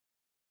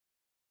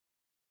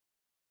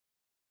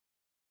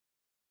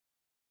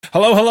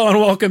Hello, hello, and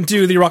welcome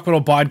to the Rock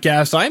Metal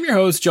Podcast. I'm your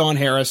host, John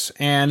Harris,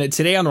 and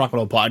today on the Rock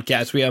Metal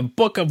Podcast, we have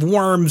Book of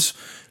Worms.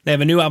 They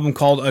have a new album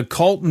called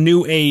Occult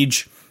New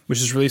Age,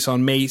 which is released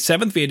on May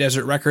 7th via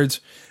Desert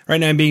Records. Right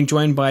now I'm being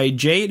joined by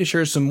Jay to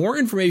share some more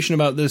information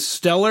about this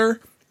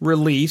stellar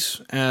release,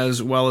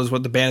 as well as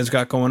what the band has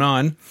got going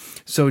on.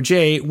 So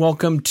Jay,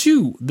 welcome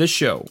to the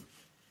show.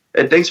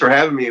 And thanks for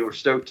having me. We're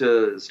stoked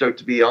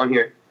to be on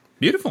here.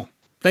 Beautiful.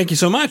 Thank you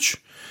so much.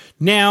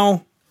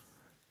 Now,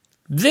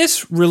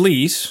 this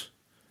release,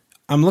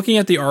 I'm looking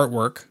at the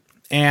artwork,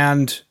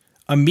 and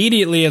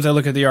immediately as I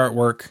look at the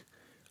artwork,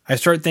 I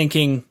start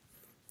thinking,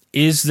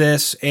 is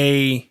this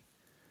I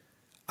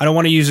don't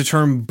want to use the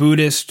term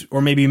Buddhist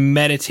or maybe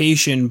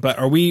meditation, but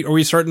are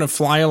we starting to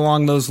fly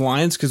along those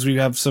lines because we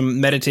have some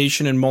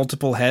meditation and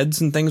multiple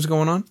heads and things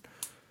going on?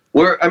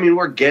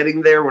 We're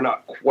getting there. We're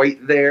not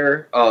quite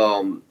there.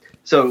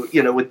 So,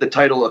 with the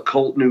title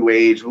Occult New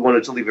Age, we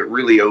wanted to leave it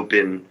really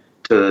open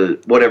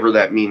to whatever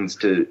that means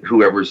to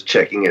whoever's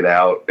checking it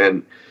out.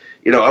 And,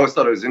 I always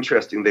thought it was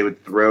interesting. They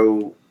would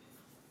throw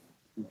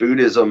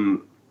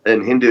Buddhism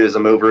and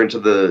Hinduism over into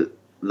the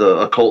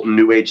occult and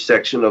New Age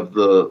section of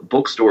the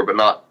bookstore, but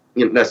not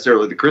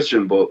necessarily the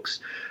Christian books.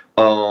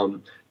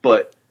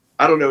 But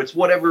I don't know. It's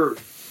whatever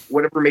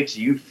makes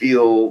you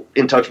feel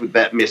in touch with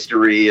that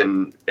mystery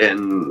and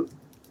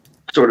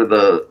sort of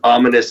the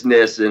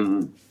ominousness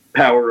and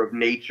power of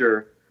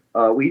nature.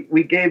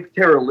 We gave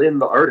Tara Lynn,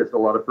 the artist, a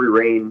lot of free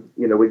reign.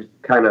 We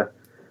just kind of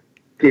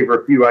gave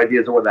her a few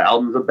ideas of what the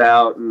album's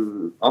about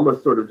and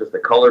almost sort of just a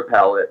color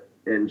palette.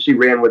 And she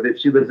ran with it.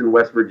 She lives in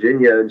West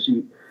Virginia, and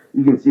you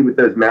can see with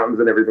those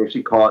mountains and everything,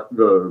 she caught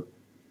the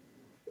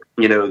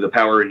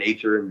power of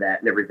nature and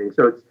that and everything.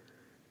 So it's,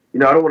 I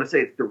don't want to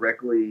say it's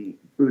directly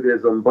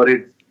Buddhism, but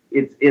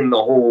it's in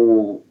the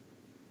whole,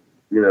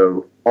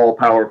 all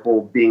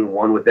powerful, being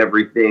one with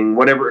everything,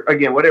 whatever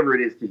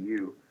it is to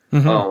you.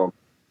 Mm-hmm.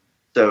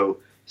 So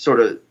sort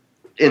of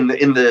in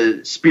the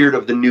spirit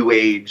of the New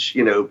Age,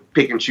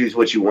 pick and choose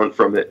what you want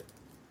from it.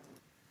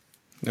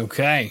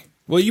 Okay.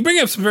 Well, you bring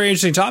up some very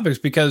interesting topics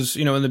because,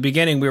 in the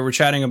beginning we were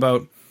chatting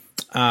about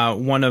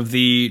one of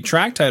the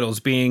track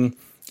titles being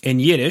in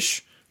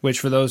Yiddish,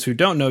 which for those who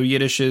don't know,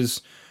 Yiddish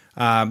is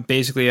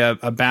basically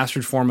a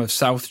bastard form of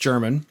South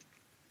German.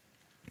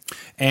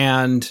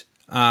 And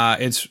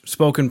it's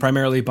spoken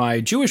primarily by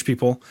Jewish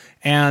people.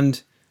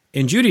 And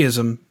in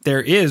Judaism,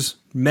 there is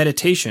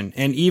meditation.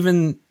 And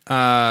even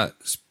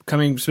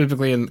coming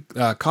specifically in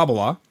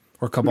Kabbalah,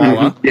 or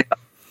Kabbalah. Mm-hmm. Yeah.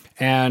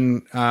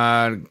 And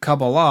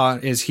Kabbalah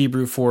is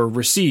Hebrew for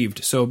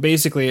received. So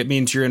basically it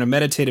means you're in a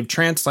meditative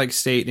trance-like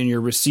state and you're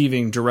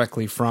receiving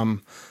directly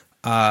from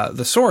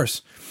the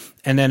source.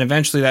 And then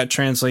eventually that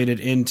translated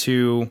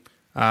into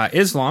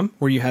Islam,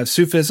 where you have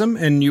Sufism,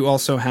 and you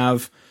also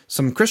have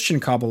some Christian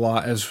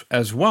Kabbalah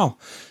as well.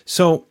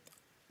 So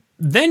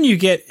then you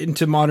get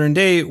into modern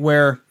day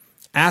where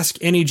ask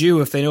any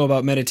Jew if they know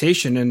about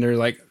meditation, and they're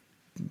like,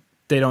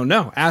 they don't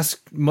know.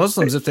 Ask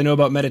Muslims if they know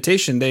about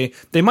meditation. They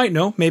might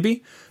know,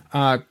 maybe.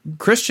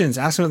 Christians,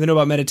 ask them if they know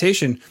about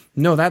meditation.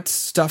 No, that's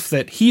stuff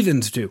that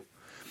heathens do.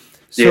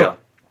 So, yeah.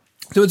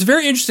 So it's a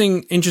very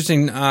interesting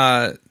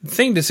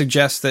thing to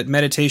suggest that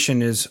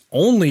meditation is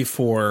only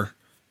for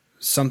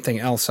something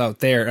else out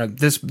there.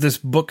 This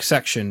book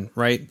section,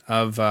 right?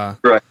 Of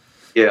right,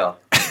 yeah.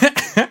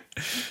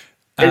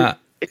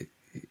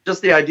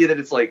 Just the idea that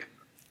it's like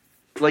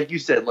you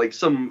said, like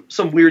some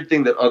weird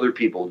thing that other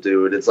people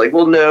do, and it's like,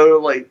 well, no,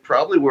 like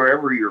probably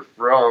wherever you're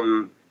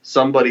from,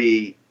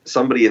 somebody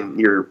in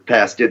your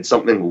past did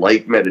something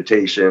like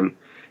meditation,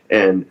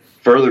 and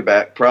further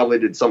back probably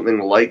did something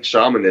like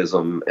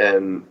shamanism.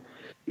 And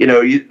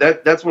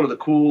that's one of the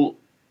cool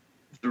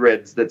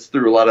threads that's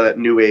through a lot of that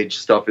New Age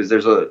stuff, is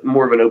there's a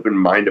more of an open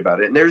mind about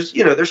it. And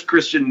there's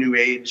Christian New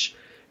Age,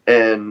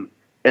 and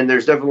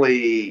there's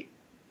definitely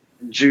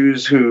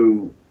Jews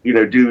who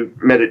do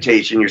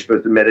meditation. You're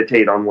supposed to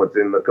meditate on what's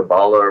in the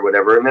Kabbalah or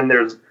whatever. And then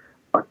there's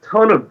a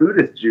ton of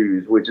Buddhist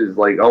Jews, which is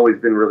like always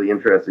been really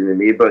interesting to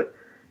me, but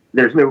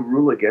there's no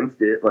rule against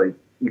it. Like,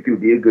 you can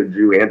be a good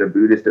Jew and a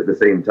Buddhist at the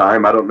same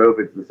time. I don't know if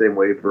it's the same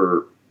way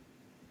for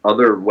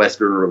other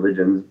Western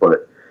religions,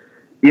 but,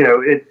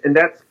 and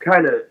that's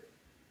kind of,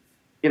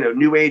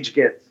 New Age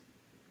gets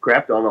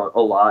crapped on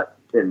a lot,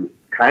 and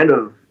kind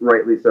of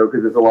rightly so,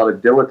 because there's a lot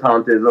of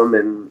dilettantism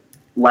and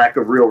lack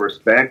of real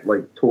respect,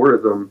 like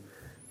tourism.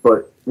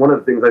 But one of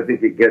the things I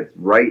think it gets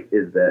right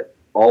is that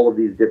all of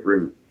these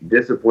different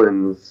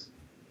disciplines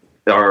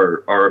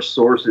are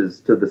sources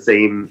to the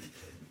same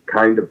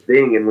kind of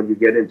thing. And when you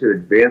get into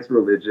advanced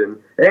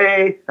religion,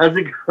 hey, how's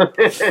it going?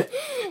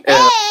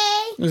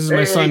 This is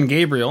my son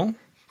Gabriel.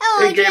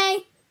 Hello,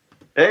 Jay.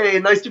 Hey,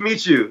 nice to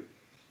meet you.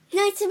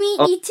 Nice to meet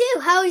you too.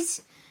 How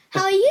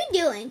are you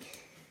doing?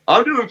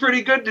 I'm doing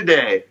pretty good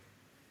today.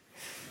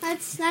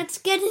 That's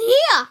good to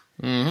hear.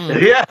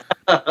 Mm-hmm. Yeah.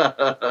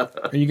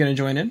 Are you going to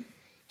join in?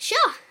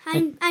 Sure.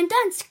 I'm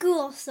done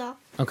school, so.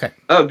 Okay.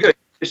 Oh, good.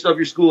 You finished up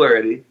your school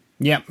already?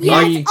 Yep.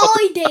 Yeah, it's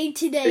holiday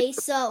today,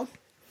 so.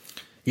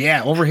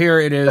 Yeah, over here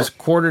it is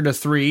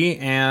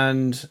 2:45,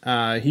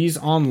 and he's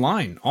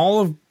online.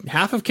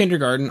 Half of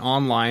kindergarten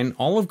online,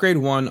 all of grade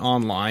 1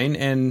 online,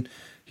 and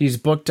he's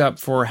booked up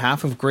for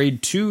half of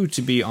grade 2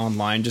 to be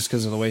online just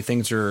because of the way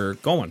things are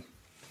going.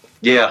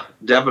 Yeah,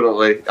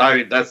 definitely. I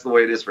mean, that's the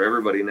way it is for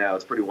everybody now.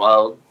 It's pretty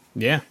wild.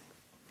 Yeah,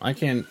 I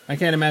can't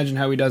imagine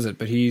how he does it,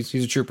 but he's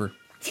a trooper.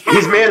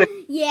 He's managed.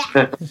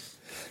 Yeah.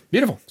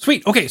 Beautiful,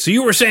 sweet. Okay, so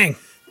you were saying?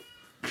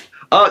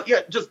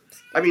 Yeah,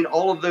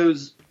 all of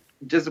those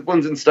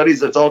disciplines and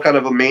studies, it's all kind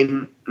of a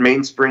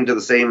mainspring to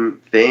the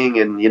same thing,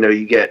 and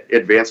you get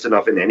advanced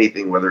enough in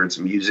anything, whether it's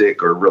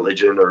music or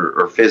religion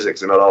or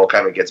physics, and it all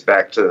kind of gets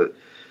back to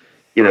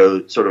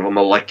sort of a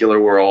molecular,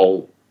 we're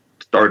all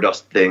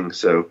stardust thing.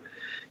 So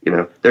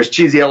there's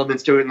cheesy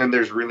elements to it, and then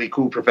there's really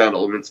cool profound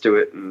elements to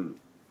it, and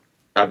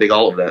I think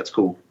all of that's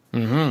cool.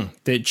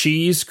 That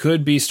cheese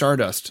could be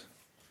stardust.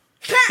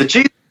 The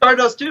cheese is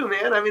stardust too,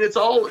 man. I mean, it's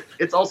all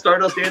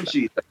stardust and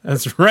cheese.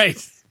 That's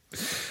right.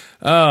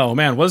 Oh,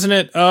 man, wasn't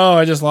it? Oh,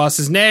 I just lost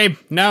his name.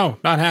 No,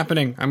 not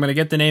happening. I'm going to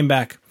get the name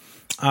back.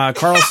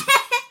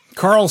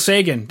 Carl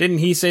Sagan. Didn't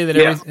he say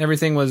that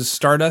everything was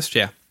stardust?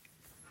 Yeah.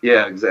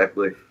 Yeah,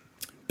 exactly.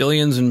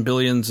 Billions and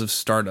billions of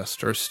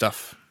stardust or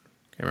stuff.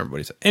 Can't remember what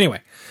he said.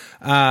 Anyway,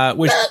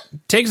 which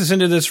takes us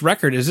into this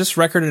record. Is this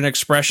record an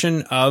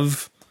expression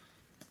of...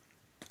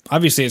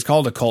 Obviously, it's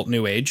called Occult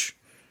New Age.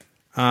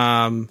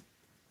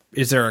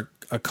 Is there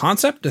a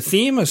concept, a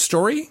theme, a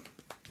story?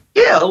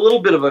 Yeah, a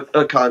little bit of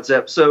a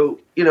concept. So,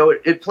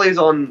 it plays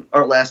on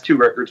our last two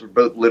records were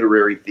both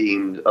literary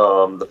themed.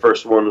 The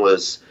first one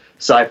was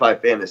sci-fi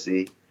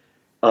fantasy.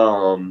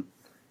 And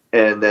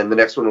then the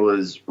next one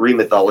was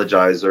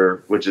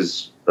remythologizer, which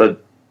is a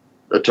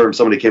term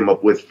somebody came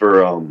up with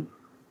for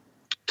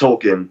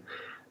Tolkien.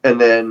 And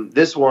then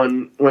this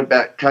one went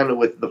back kind of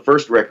with the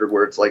first record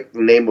where it's like the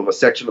name of a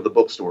section of the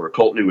bookstore,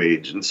 Occult New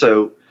Age. And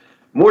so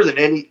more than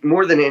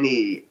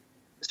any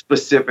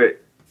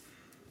specific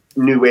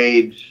New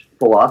Age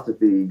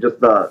philosophy,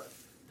 just the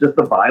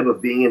vibe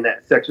of being in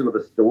that section of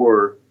the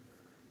store,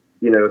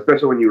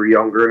 especially when you were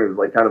younger and it was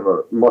like kind of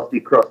a musty,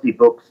 crusty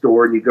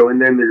bookstore, and you go in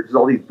there and there's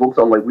all these books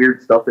on like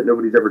weird stuff that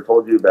nobody's ever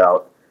told you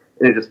about,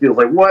 and it just feels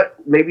like, what?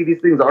 Maybe these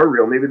things are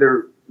real. Maybe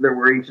there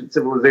were ancient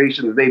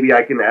civilizations. Maybe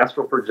I can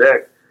astral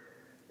project.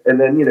 And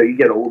then you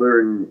get older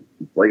and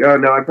it's like, oh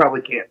no, I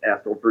probably can't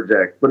astral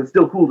project, but it's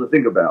still cool to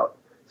think about.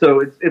 So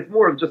it's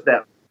more of just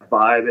that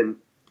vibe, and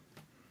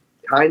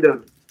kind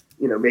of,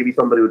 maybe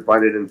somebody would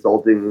find it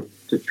insulting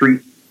to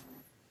treat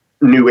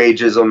New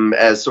Ageism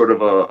as sort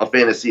of a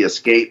fantasy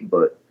escape,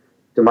 but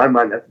to my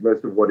mind, that's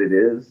most of what it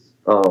is.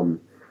 So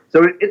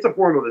it's a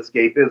form of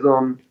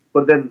escapism,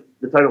 but then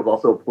the titles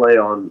also play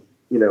on,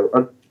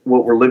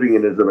 what we're living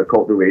in is an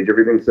occult New Age.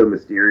 Everything's so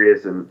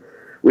mysterious, and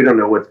we don't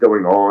know what's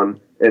going on,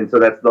 and so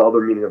that's the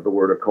other meaning of the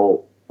word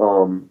occult.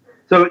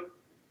 So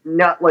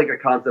not like a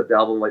concept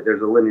album, like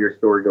there's a linear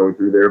story going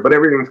through there, but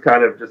everything's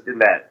kind of just in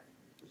that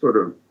sort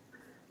of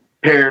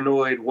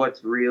paranoid,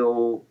 what's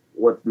real,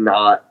 what's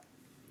not,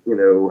 how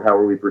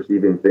are we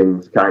perceiving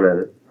things kind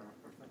of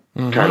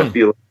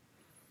feeling.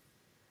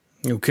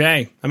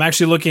 Okay. I'm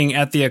actually looking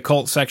at the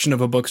occult section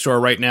of a bookstore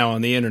right now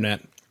on the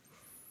internet.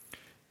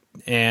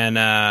 And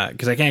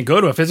because I can't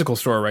go to a physical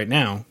store right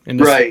now in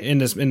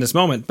this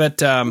moment,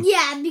 but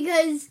yeah,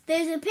 because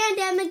there's a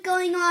pandemic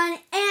going on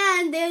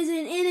and there's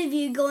an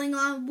interview going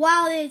on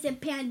while there's a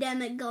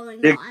pandemic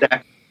going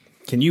on.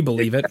 Can you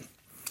believe it?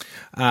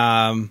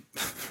 And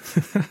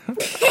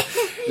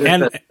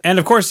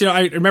of course,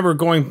 I remember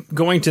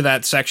going to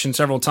that section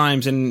several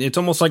times, and it's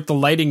almost like the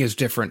lighting is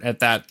different at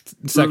that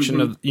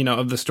section of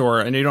of the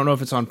store, and you don't know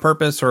if it's on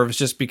purpose or if it's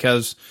just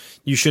because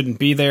you shouldn't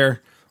be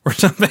there or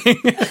something.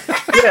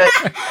 Yeah,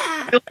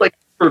 it feels like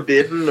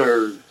forbidden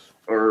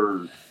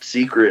or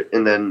secret,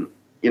 and then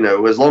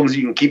as long as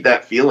you can keep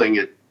that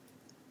feeling,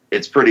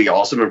 it's pretty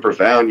awesome and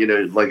profound.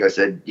 Like I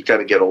said, you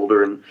kind of get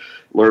older and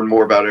learn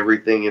more about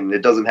everything, and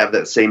it doesn't have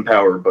that same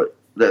power. But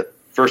the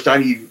first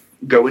time you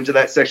go into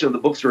that section of the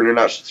bookstore and you're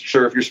not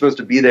sure if you're supposed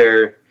to be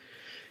there,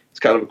 it's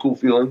kind of a cool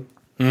feeling.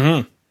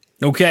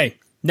 Okay,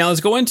 now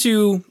let's go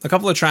into a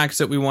couple of tracks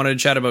that we wanted to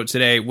chat about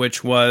today,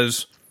 which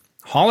was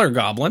Holler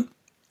Goblin.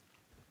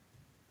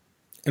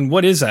 And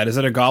what is that? Is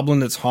it a goblin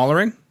that's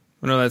hollering?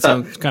 I know that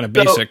sounds kind of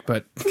basic,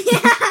 but...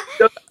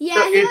 Yeah,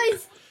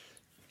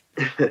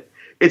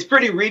 it's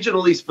pretty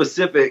regionally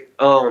specific.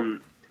 So,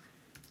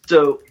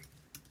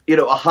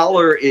 a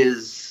holler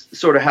is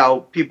sort of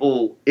how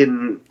people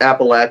in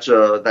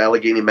Appalachia, the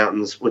Allegheny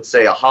Mountains, would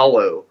say a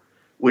hollow,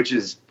 which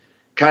is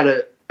kind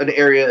of an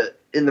area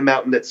in the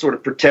mountain that's sort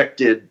of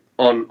protected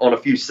on a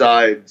few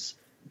sides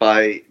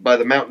by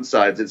the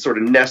mountainsides. It's sort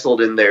of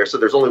nestled in there, so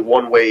there's only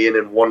one way in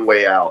and one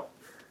way out.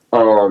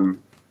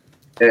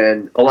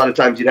 And a lot of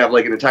times you'd have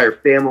like an entire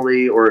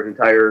family or an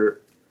entire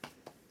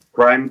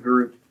crime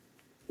group,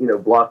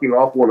 blocking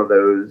off one of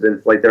those, and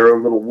it's like their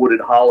own little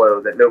wooded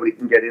hollow that nobody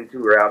can get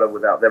into or out of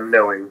without them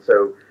knowing.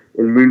 So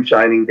in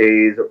moonshining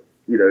days,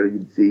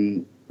 you'd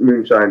see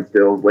moonshine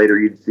stills. Later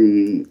you'd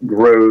see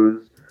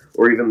grows,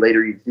 or even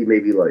later you'd see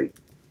maybe like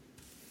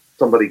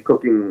somebody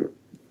cooking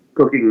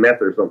cooking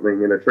meth or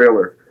something in a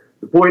trailer.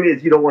 The point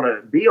is, you don't want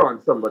to be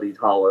on somebody's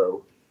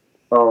hollow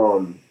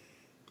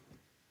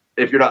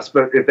if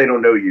they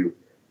don't know you.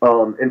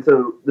 And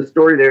so the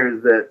story there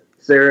is that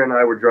Sarah and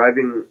I were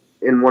driving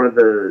in one of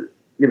the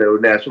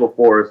national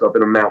forests up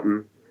in a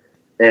mountain,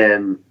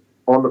 and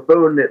on the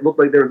phone it looked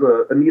like there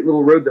was a neat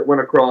little road that went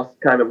across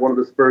kind of one of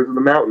the spurs of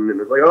the mountain, and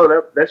it was like,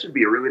 oh, that should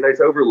be a really nice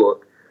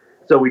overlook.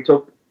 So we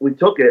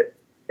took it,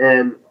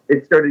 and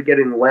it started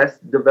getting less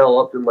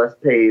developed and less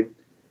paved,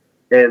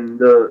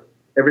 and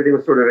everything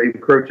was sort of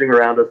encroaching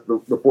around us.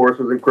 The forest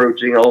was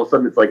encroaching. All of a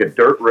sudden, it's like a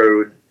dirt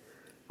road.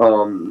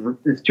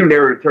 It's too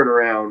narrow to turn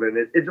around, and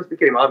it just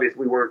became obvious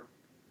we weren't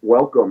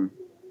welcome.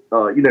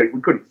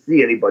 We couldn't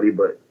see anybody,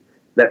 but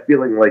that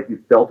feeling like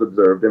you felt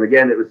observed. And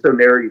again, it was so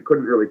narrow you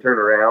couldn't really turn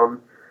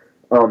around.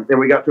 And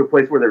we got to a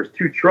place where there was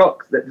 2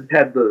 trucks that just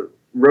had the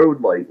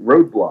road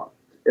blocked.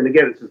 And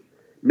again, it's just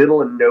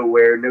middle of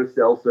nowhere, no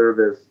cell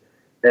service.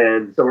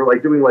 And so we're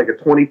like doing like a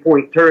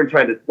 20-point turn,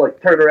 trying to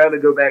like turn around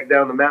and go back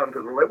down the mountain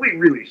because we're like, we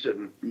really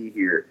shouldn't be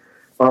here.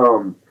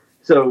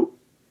 So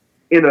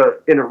in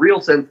a real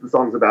sense, the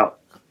song's about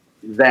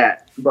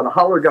that. But a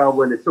holler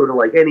goblin is sort of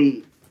like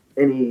any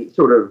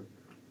sort of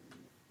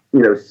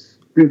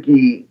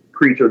spooky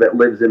creature that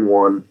lives in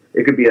one.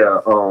 It could be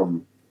a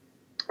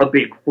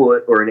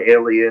Bigfoot or an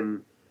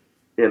alien,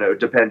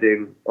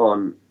 depending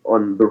on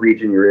the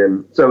region you're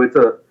in. So it's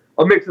a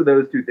mix of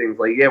those two things.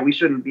 Like, yeah, we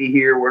shouldn't be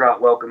here. We're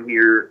not welcome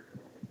here.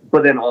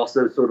 But then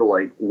also sort of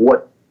like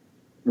what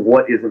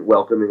isn't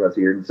welcoming us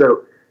here. And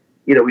so,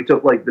 we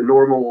took like the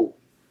normal,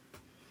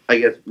 I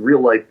guess,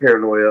 real life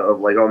paranoia of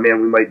like, oh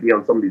man, we might be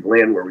on somebody's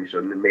land where we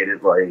shouldn't, and made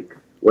it like,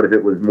 what if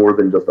it was more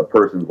than just a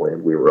person's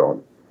land we were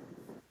on?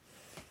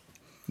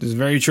 This is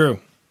very true.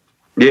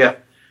 Yeah.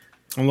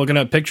 I'm looking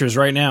at pictures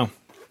right now.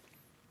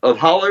 Of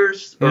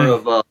hollers or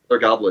of their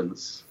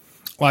goblins?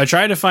 Well, I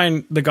tried to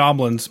find the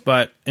goblins,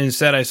 but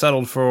instead I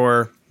settled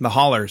for the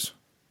hollers.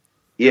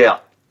 Yeah.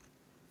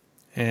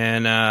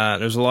 And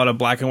there's a lot of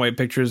black and white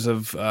pictures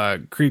of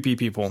creepy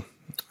people.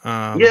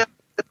 Yeah,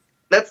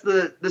 that's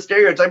the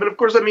stereotype. And of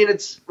course, I mean,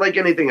 it's like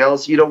anything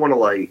else. You don't want to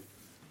like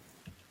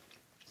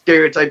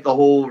stereotype the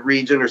whole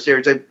region or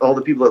stereotype all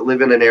the people that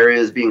live in an area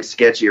as being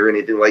sketchy or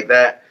anything like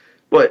that.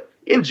 But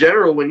in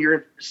general, when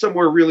you're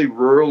somewhere really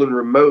rural and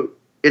remote,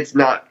 it's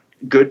not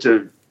good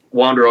to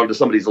wander onto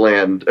somebody's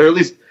land, or at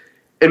least,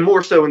 and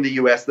more so in the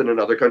U.S. than in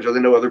other countries. I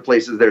know other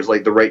places there's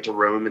like the right to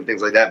roam and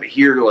things like that, but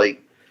here,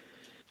 like,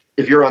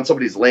 if you're on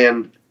somebody's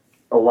land,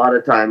 a lot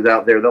of times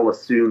out there, they'll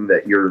assume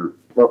that you're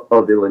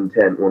of ill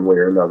intent one way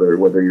or another,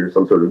 whether you're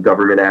some sort of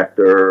government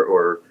actor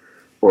or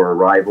a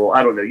rival.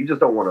 I don't know. You just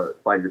don't want to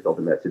find yourself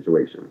in that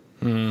situation.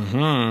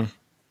 Mm-hmm.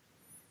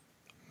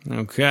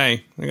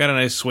 Okay. I got a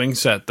nice swing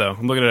set, though.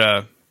 I'm looking at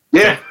a...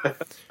 Yeah.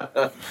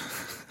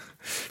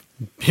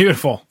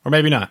 Beautiful. Or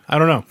maybe not. I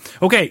don't know.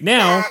 Okay,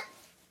 now,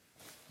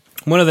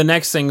 one of the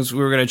next things we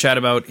were going to chat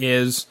about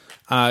is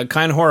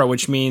Kein Horror,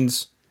 which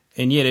means,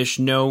 in Yiddish,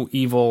 no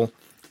evil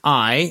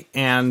eye.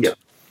 And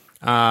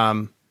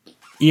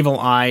evil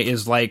eye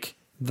is like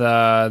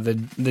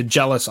the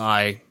jealous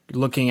eye,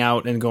 looking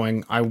out and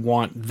going, I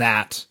want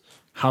that.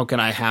 How can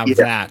I have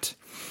that?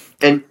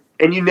 And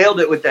you nailed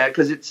it with that,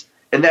 because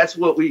and that's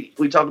what we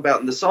talk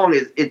about in the song.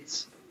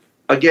 It's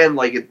again,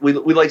 like, we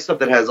like stuff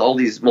that has all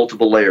these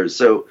multiple layers.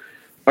 So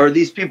are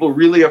these people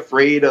really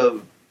afraid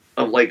of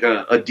like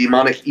a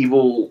demonic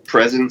evil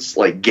presence,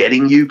 like,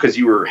 getting you because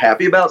you were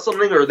happy about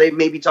something? Or are they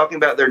maybe talking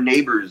about their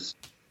neighbor's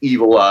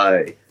evil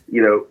eye,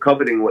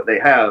 coveting what they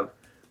have?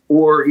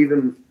 Or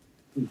even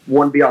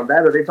one beyond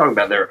that, are they talking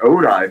about their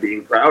own eye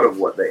being proud of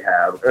what they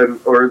have?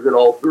 Or is it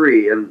all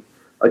three? And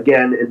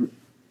again,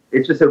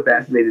 it's just so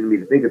fascinating to me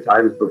to think of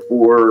times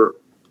before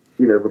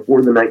the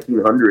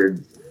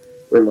 1900s,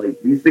 when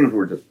like these things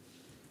were just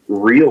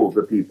real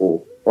to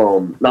people.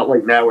 Not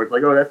like now where it's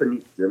like, oh, that's a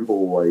neat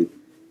symbol. Like,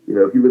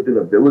 if you lived in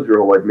a village your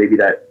whole life, maybe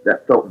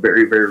that felt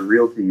very, very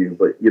real to you.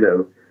 But,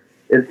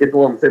 it's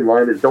along the same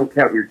line as don't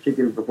count your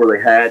chickens before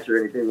they hatch or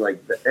anything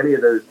like that, any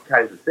of those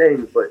kinds of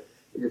sayings. But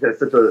it just has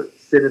such a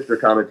sinister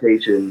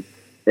connotation,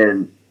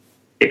 and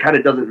it kind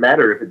of doesn't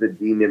matter if it's a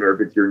demon or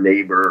if it's your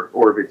neighbor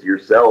or if it's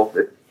yourself.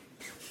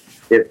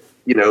 If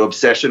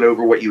obsession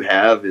over what you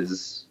have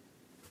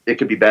it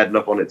could be bad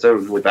enough on its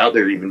own without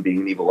there even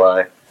being an evil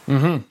eye.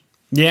 Mm-hmm.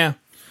 Yeah.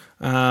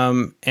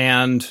 And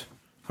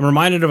I'm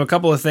reminded of a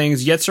couple of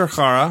things. Yetzer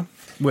Hara,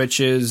 which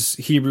is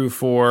Hebrew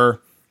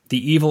for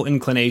the evil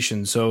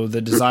inclination, so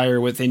the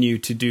desire within you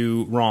to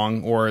do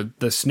wrong, or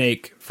the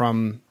snake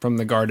from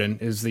the garden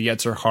is the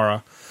Yetzer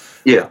Hara.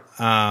 Yeah.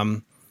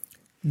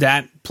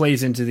 That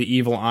plays into the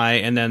evil eye,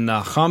 and then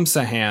the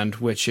Chamsa hand,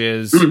 which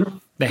is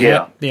the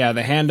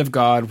hand of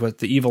God with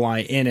the evil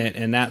eye in it,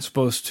 and that's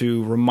supposed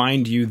to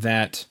remind you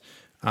that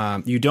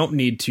you don't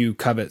need to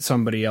covet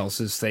somebody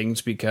else's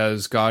things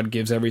because God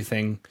gives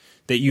everything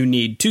that you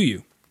need to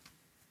you.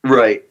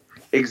 Right.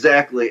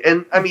 Exactly.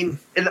 And I mean,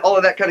 and all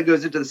of that kind of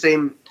goes into the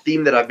same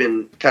theme that I've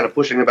been kind of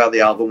pushing about the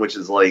album, which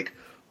is like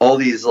all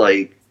these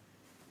like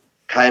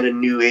kind of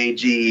new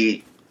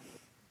agey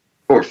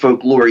or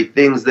folklore-y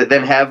things that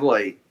then have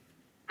like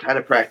kind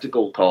of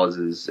practical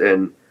causes,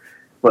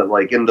 but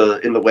like in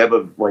the web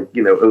of like,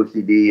 you know,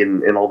 OCD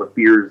and all the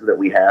fears that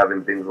we have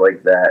and things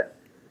like that,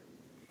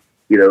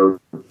 you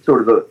know,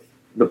 sort of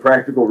the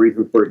practical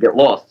reasons for it get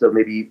lost. So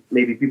maybe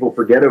people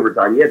forget over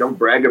time. Yeah, don't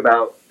brag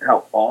about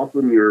how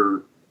awesome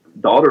your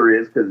daughter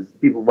is because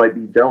people might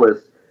be jealous,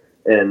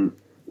 and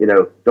you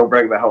know, don't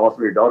brag about how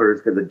awesome your daughter is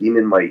because a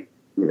demon might,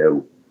 you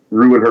know,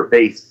 ruin her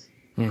face.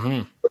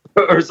 Mm-hmm.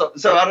 Or so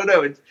I don't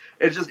know.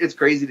 It's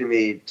crazy to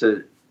me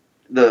to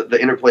the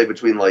interplay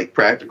between like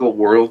practical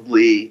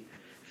worldly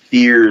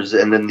fears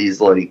and then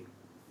these like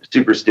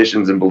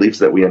superstitions and beliefs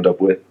that we end up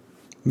with.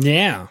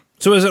 Yeah.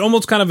 So is it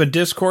almost kind of a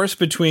discourse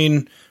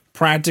between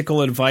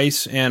practical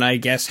advice and I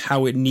guess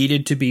how it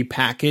needed to be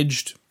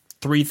packaged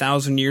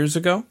 3,000 years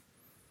ago?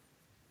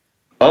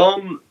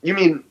 You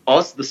mean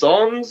us, the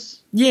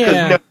songs?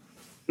 Yeah.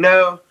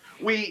 No,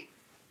 we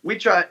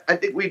try. I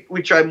think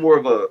we try more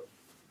of a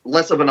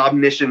less of an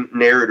omniscient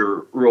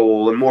narrator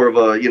role and more of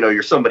a, you know,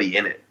 you're somebody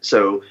in it.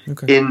 So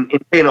Okay. in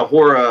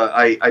Panahora,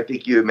 I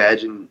think you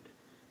imagine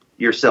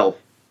yourself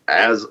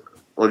as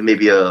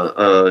maybe a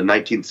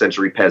 19th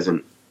century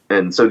peasant,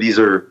 and so these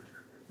are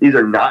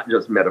not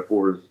just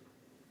metaphors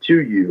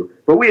to you,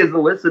 but we as the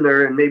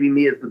listener and maybe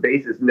me as the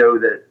bassist know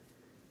that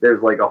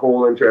there's like a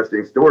whole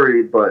interesting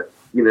story. But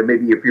you know,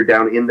 maybe if you're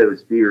down in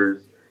those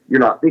fears, you're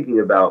not thinking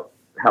about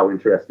how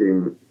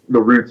interesting the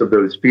roots of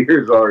those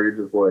fears are. You're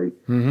just like,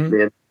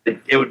 man,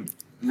 it would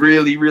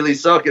really, really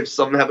suck if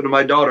something happened to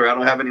my daughter. I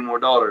don't have any more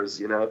daughters,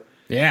 you know?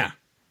 Yeah.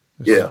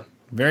 Yeah.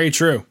 Very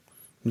true.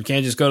 You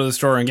can't just go to the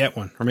store and get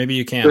one. Or maybe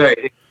you can.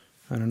 Right.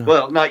 I don't know.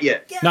 Well, not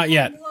yet. Not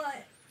yet.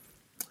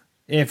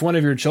 If one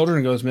of your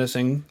children goes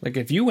missing, like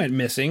if you went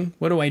missing,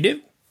 what do I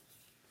do?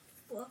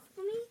 Look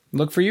for me?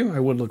 Look for you? I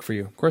would look for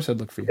you. Of course I'd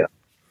look for you. Yeah.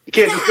 You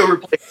can't just go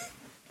replace.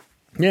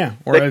 Yeah.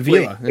 Or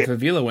Avila. If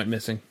Avila went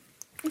missing.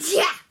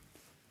 Yeah.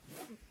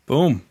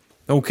 Boom.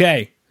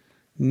 Okay.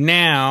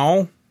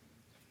 Now.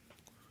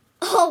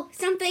 Oh,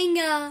 something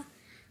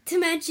to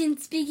mention,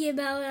 speaking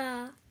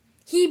about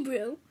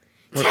Hebrew.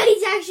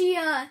 Teddy's actually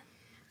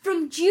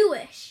from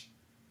Jewish.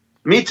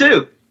 Me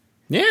too.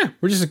 Yeah.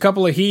 We're just a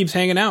couple of Hebes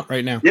hanging out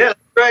right now. Yeah,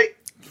 right.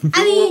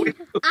 I mean,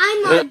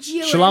 I'm not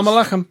Jewish. Shalom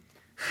Aleichem.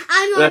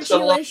 I'm not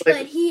Jewish,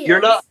 but he is.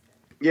 You're not.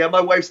 Yeah, my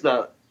wife's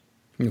not.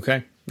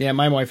 Okay. Yeah,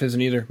 my wife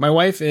isn't either. My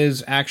wife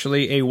is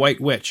actually a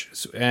white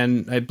witch,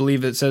 and I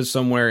believe it says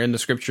somewhere in the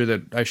scripture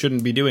that I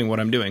shouldn't be doing what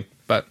I'm doing.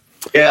 But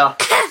Yeah.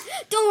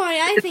 Don't worry,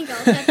 I think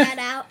I'll cut that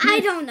out.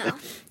 I don't know.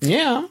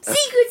 yeah.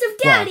 Secrets of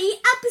Daddy,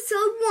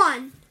 episode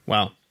 1.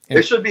 Well,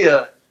 There should be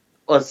a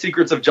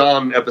Secrets of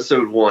John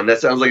episode 1. That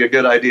sounds like a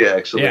good idea,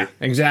 actually. yeah,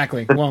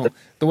 exactly. Well,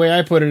 the way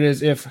I put it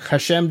is, if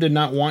Hashem did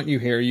not want you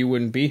here, you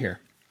wouldn't be here.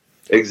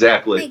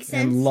 Exactly. Makes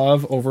sense. And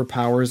love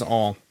overpowers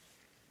all.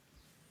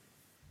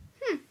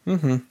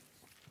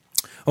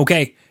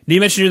 Okay. Did you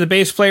mention you're the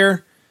bass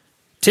player?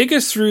 Take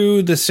us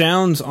through the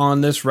sounds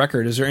on this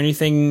record. Is there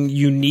anything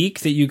unique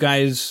that you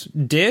guys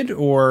did,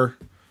 or?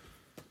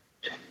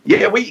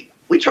 Yeah, we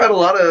tried a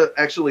lot of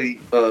actually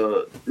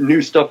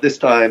new stuff this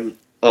time.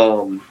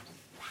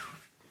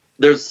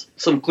 There's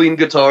some clean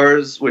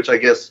guitars, which I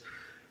guess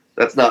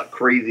that's not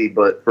crazy,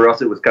 but for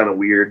us it was kind of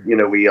weird. You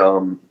know,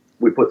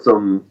 we put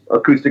some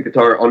acoustic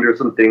guitar under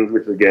some things,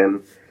 which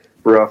again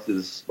for us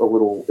is a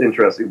little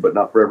interesting, but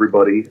not for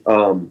everybody.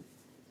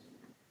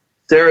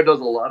 Sarah does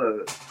a lot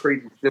of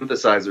crazy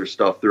synthesizer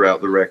stuff throughout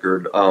the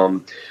record,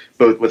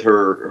 both with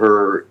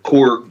her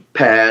Korg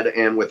pad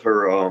and with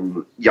her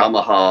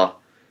Yamaha.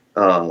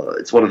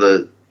 It's one of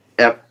the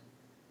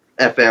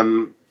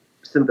FM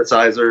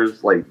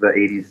synthesizers, like the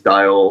 80s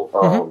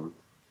style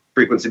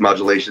frequency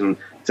modulation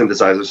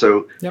synthesizer.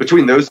 So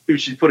between those two,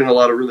 she's putting a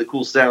lot of really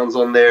cool sounds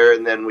on there.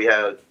 And then we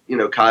had, you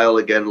know, Kyle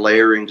again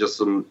layering just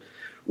some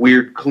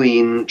weird,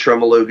 clean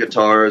tremolo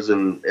guitars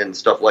and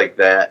stuff like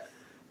that.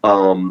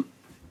 On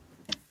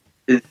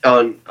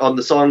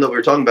the song that we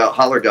were talking about,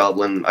 Holler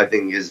Goblin, I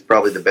think is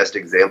probably the best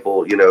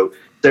example. You know,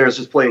 Sarah's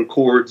just playing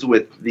chords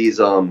with these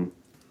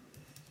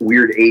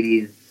weird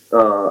 80s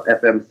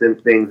FM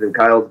synth things, and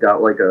Kyle's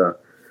got like a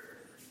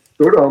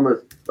sort of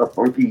almost a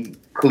funky,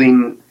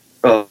 clean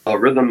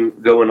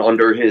rhythm going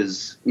under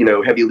his, you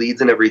know, heavy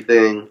leads and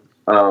everything.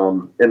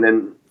 And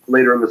then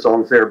later in the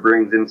song, Sarah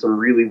brings in some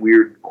really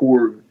weird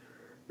chord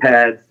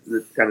pads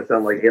that kind of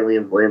sound like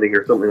Aliens Landing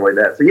or something like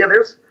that. So yeah,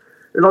 there's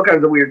all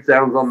kinds of weird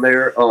sounds on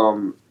there.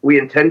 We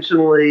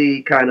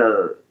intentionally kind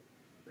of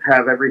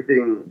have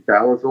everything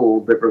balanced a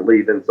little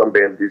differently than some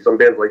bands do. Some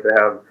bands like to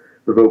have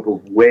the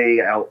vocals way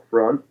out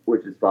front,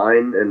 which is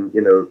fine, and,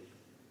 you know,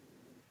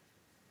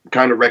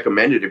 kind of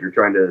recommended if you're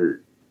trying to,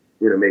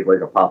 you know, make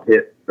like a pop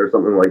hit or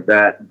something like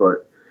that.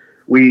 But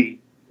we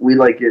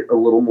like it a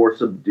little more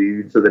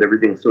subdued so that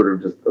everything's sort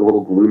of just a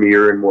little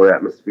gloomier and more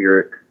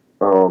atmospheric.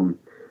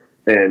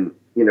 And,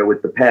 you know,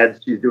 with the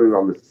pads she's doing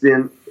on the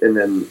synth and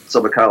then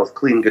some of Kyle's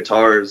clean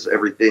guitars,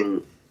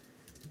 everything,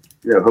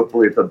 you know,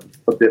 hopefully it's a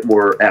bit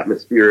more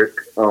atmospheric.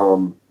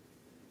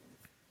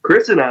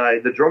 Chris and I,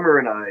 the drummer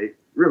and I,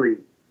 really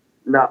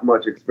not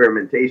much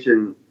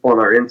experimentation on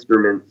our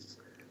instruments.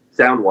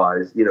 sound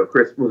wise. You know,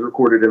 Chris was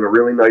recorded in a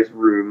really nice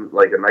room,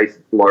 like a nice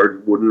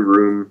large wooden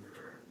room,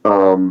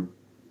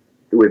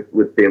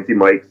 with fancy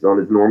mics on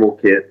his normal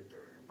kit.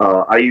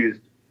 I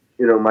used,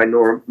 you know, my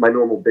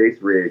normal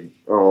bass rig,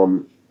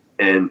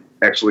 and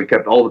actually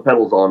kept all the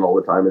pedals on all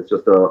the time. It's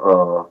just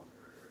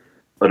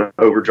an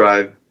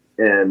overdrive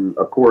and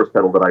a chorus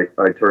pedal that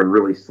I turn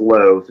really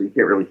slow, so you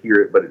can't really hear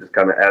it, but it just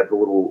kind of adds a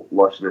little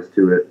lushness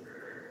to it.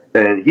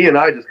 And he and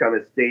I just kind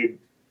of stayed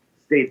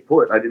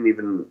put. I didn't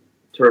even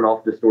turn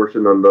off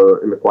distortion in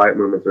the quiet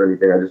movements or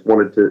anything. I just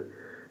wanted to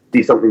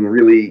be something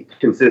really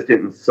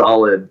consistent and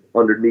solid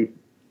underneath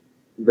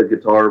the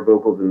guitar,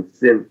 vocals, and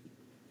synth,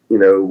 you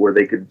know, where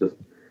they could just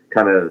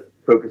kind of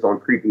focus on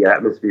creepy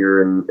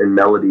atmosphere and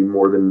melody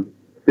more than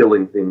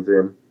filling things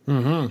in.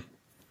 Mm-hmm.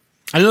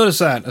 I noticed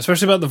that,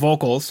 especially about the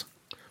vocals.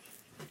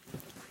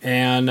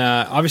 And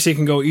obviously it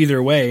can go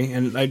either way.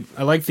 And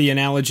I like the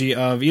analogy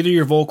of either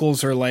your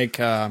vocals are like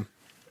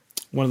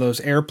one of those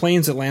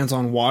airplanes that lands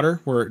on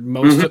water, where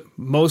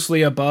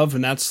mostly above,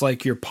 and that's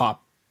like your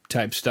pop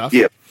type stuff.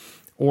 Yeah.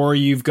 Or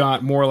you've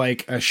got more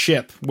like a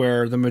ship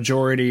where the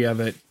majority of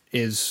it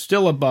is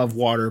still above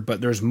water,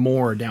 but there's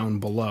more down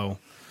below.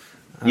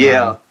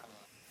 Yeah.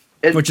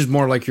 Which is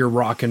more like your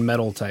rock and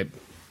metal type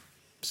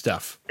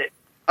stuff.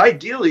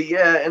 Ideally,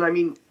 yeah. And I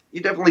mean, you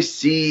definitely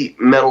see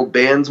metal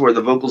bands where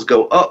the vocals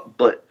go up,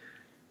 but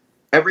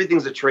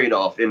everything's a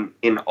trade-off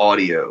in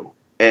audio.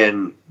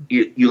 And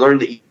you learn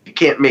that you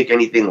can't make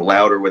anything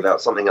louder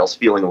without something else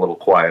feeling a little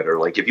quieter.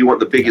 Like, if you want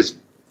the biggest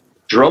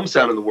drum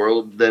sound in the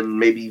world, then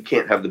maybe you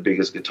can't have the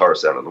biggest guitar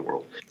sound in the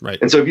world. Right.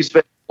 And so if you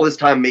spend all this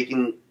time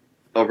making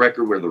a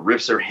record where the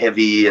riffs are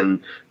heavy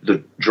and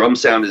the drum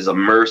sound is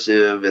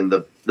immersive and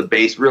the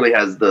bass really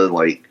has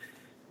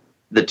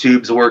the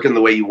tubes working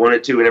the way you want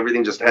it to and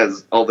everything just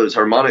has all those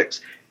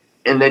harmonics,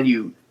 and then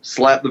you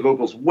slap the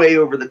vocals way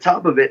over the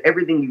top of it,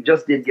 everything you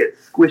just did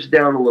gets squished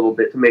down a little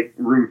bit to make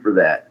room for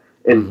that.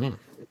 And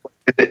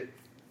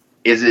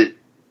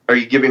are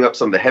you giving up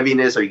some of the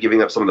heaviness? Are you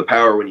giving up some of the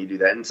power when you do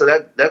that? And so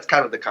that's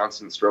kind of the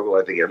constant struggle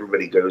I think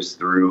everybody goes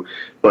through.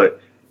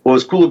 But what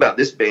was cool about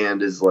this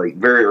band is, like,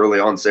 very early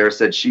on, Sarah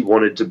said she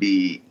wanted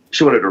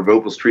her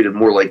vocals treated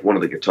more like one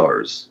of the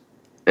guitars.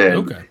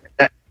 And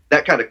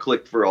that kind of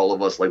clicked for all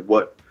of us, like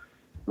what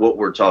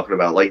we're talking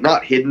about. Like,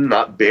 not hidden,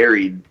 not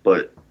buried,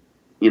 but,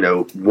 you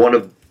know, one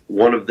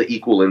of the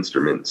equal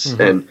instruments.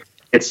 Mm-hmm. And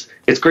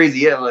it's crazy.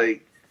 Yeah.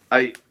 Like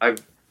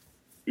I've,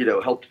 you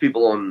know, helped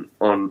people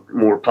on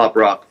more pop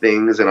rock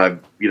things, and I've,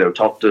 you know,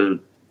 talked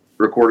to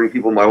recording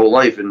people my whole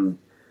life, and,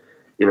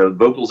 you know,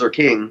 vocals are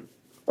king,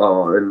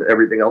 and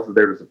everything else is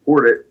there to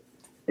support it.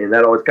 And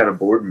that always kind of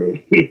bored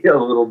me a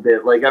little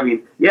bit. Like, I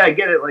mean, yeah, I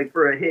get it. Like,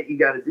 for a hit, you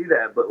got to do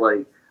that. But,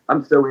 like,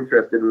 I'm so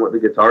interested in what the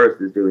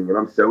guitarist is doing, and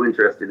I'm so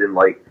interested in,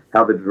 like,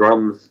 how the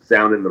drums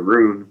sound in the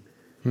room.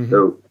 Mm-hmm.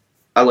 So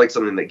I like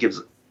something that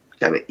gives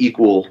kind of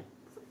equal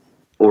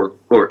or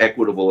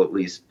equitable, at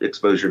least,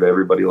 exposure to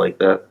everybody like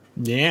that.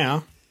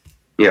 Yeah.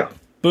 Yeah.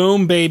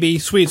 Boom, baby.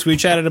 Sweet. So we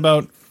chatted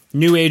about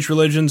new age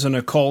religions and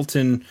occult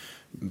and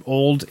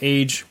old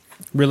age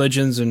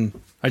religions, and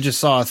I just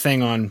saw a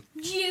thing on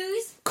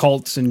Jews,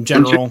 cults in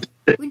general.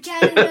 We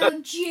chatted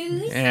about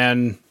Jews.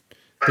 And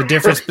the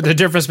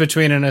difference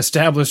between an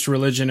established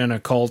religion and a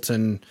cult,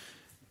 and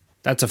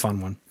that's a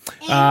fun one.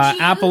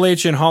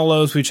 Appalachian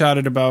Hollows, we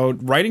chatted about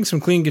writing some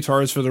clean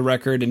guitars for the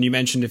record, and you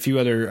mentioned a few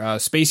other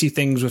spacey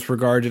things with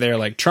regard to there,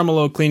 like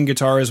tremolo clean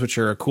guitars, which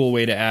are a cool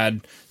way to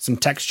add some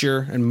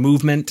texture and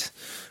movement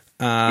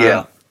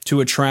to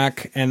a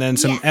track, and then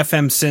some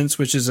FM synths,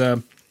 which is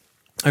a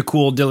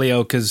cool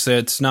dealio because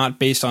it's not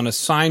based on a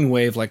sine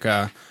wave like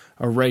a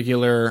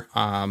regular,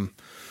 what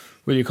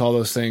do you call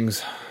those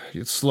things?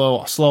 It's slow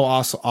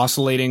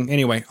oscillating.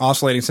 Anyway,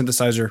 oscillating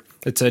synthesizer.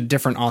 It's a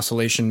different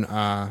oscillation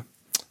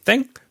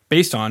thing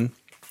based on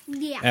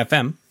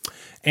FM.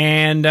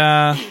 And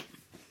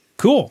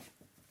cool.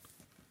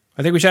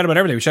 I think we chatted about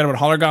everything. We chatted about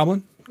Holler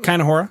Goblin,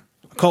 Kind of Horror,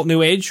 Occult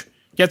New Age,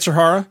 Yetzer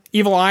Hara,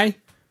 Evil Eye,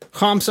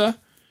 Hamsa.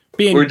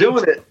 We're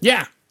doing it.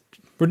 Yeah.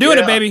 We're doing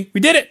it, baby.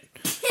 We did it.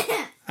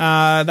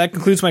 That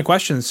concludes my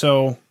questions.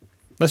 So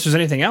unless there's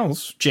anything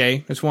else, Jay,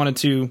 I just wanted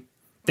to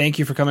thank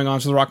you for coming on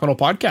to the Rock Metal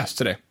Podcast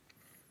today.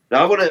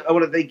 Now, I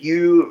want to thank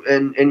you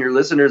and your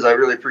listeners. I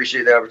really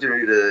appreciate the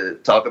opportunity to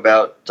talk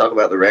about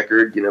the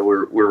record. You know,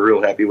 we're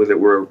real happy with it.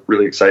 We're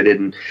really excited,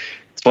 and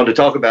it's fun to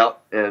talk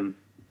about. And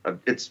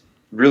it's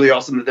really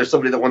awesome that there's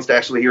somebody that wants to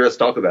actually hear us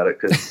talk about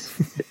it, because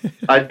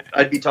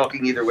I'd be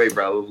talking either way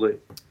probably.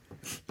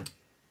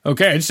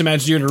 Okay, I just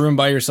imagine you in a room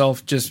by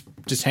yourself, just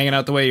hanging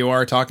out the way you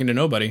are, talking to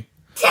nobody.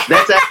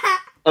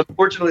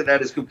 Unfortunately,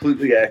 that is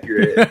completely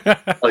accurate.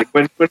 Like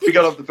when we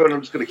got off the phone,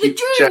 I'm just going to keep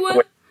chatting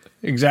away.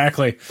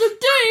 Exactly.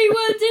 Today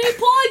we're doing a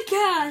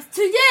podcast.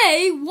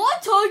 Today we're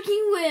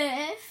talking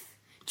with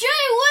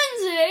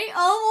Lindsey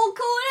of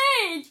Occult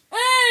Age.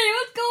 Hey,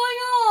 what's going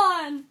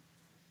on?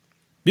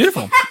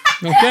 Beautiful.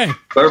 Okay.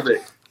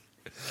 Perfect.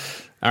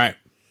 All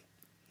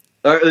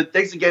right.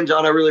 Thanks again,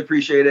 John. I really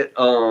appreciate it.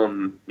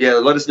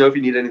 Let us know if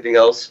you need anything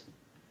else.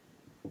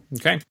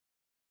 Okay.